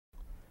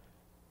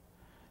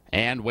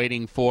And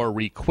waiting for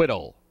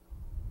Requital.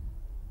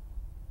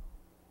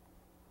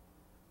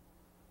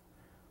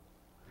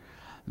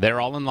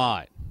 They're all in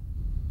line.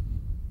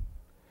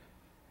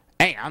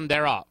 And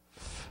they're off.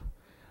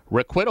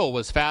 Requital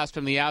was fast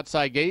from the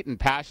outside gate, and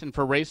Passion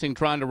for Racing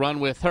trying to run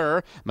with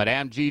her.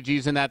 Madame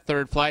Gigi's in that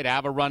third flight.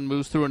 Avarun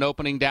moves through an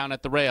opening down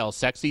at the rail.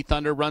 Sexy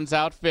Thunder runs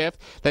out fifth.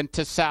 Then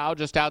Tassau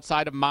just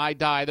outside of My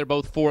Die. They're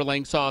both 4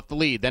 lengths off the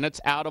lead. Then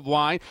it's Out of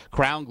Wine.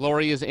 Crown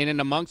Glory is in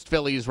and amongst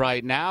fillies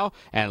right now.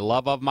 And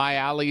Love of My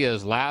Alley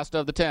is last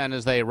of the 10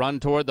 as they run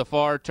toward the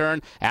far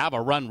turn.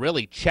 Avarun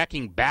really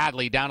checking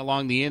badly down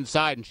along the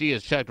inside, and she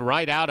is checked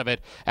right out of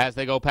it as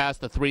they go past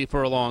the 3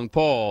 furlong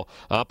pole.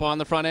 Up on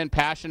the front end,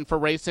 Passion for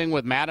Racing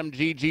with Madame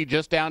Gigi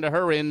just down to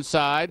her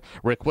inside.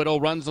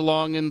 Requital runs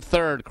along in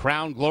third.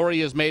 Crown Glory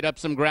has made up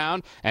some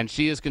ground, and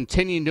she is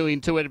continuing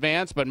to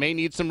advance, but may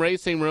need some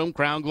racing room.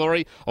 Crown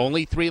Glory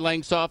only 3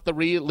 lengths off the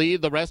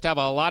lead. The rest have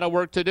a lot of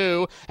work to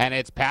do, and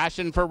it's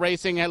Passion for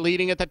Racing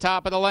leading at the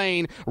top of the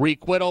lane.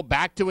 Requital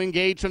back to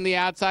engage from the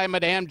outside.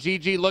 Madame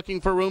Gigi looking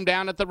for room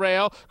down at the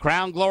rail.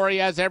 Crown Glory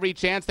has every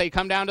chance. They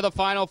come down to the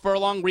final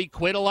furlong.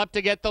 Requital up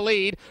to get the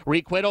lead.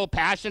 Requital,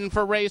 Passion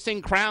for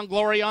Racing. Crown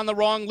Glory on the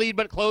wrong lead,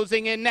 but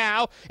closing in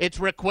now. It's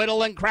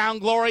Requital and Crown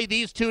Glory,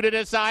 these two to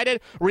decide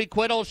it.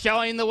 Requital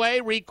showing the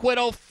way.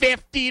 Requital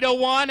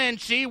 50-1,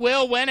 and she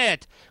will win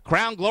it.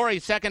 Crown Glory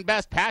second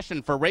best,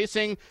 Passion for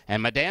Racing,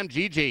 and Madame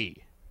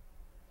Gigi.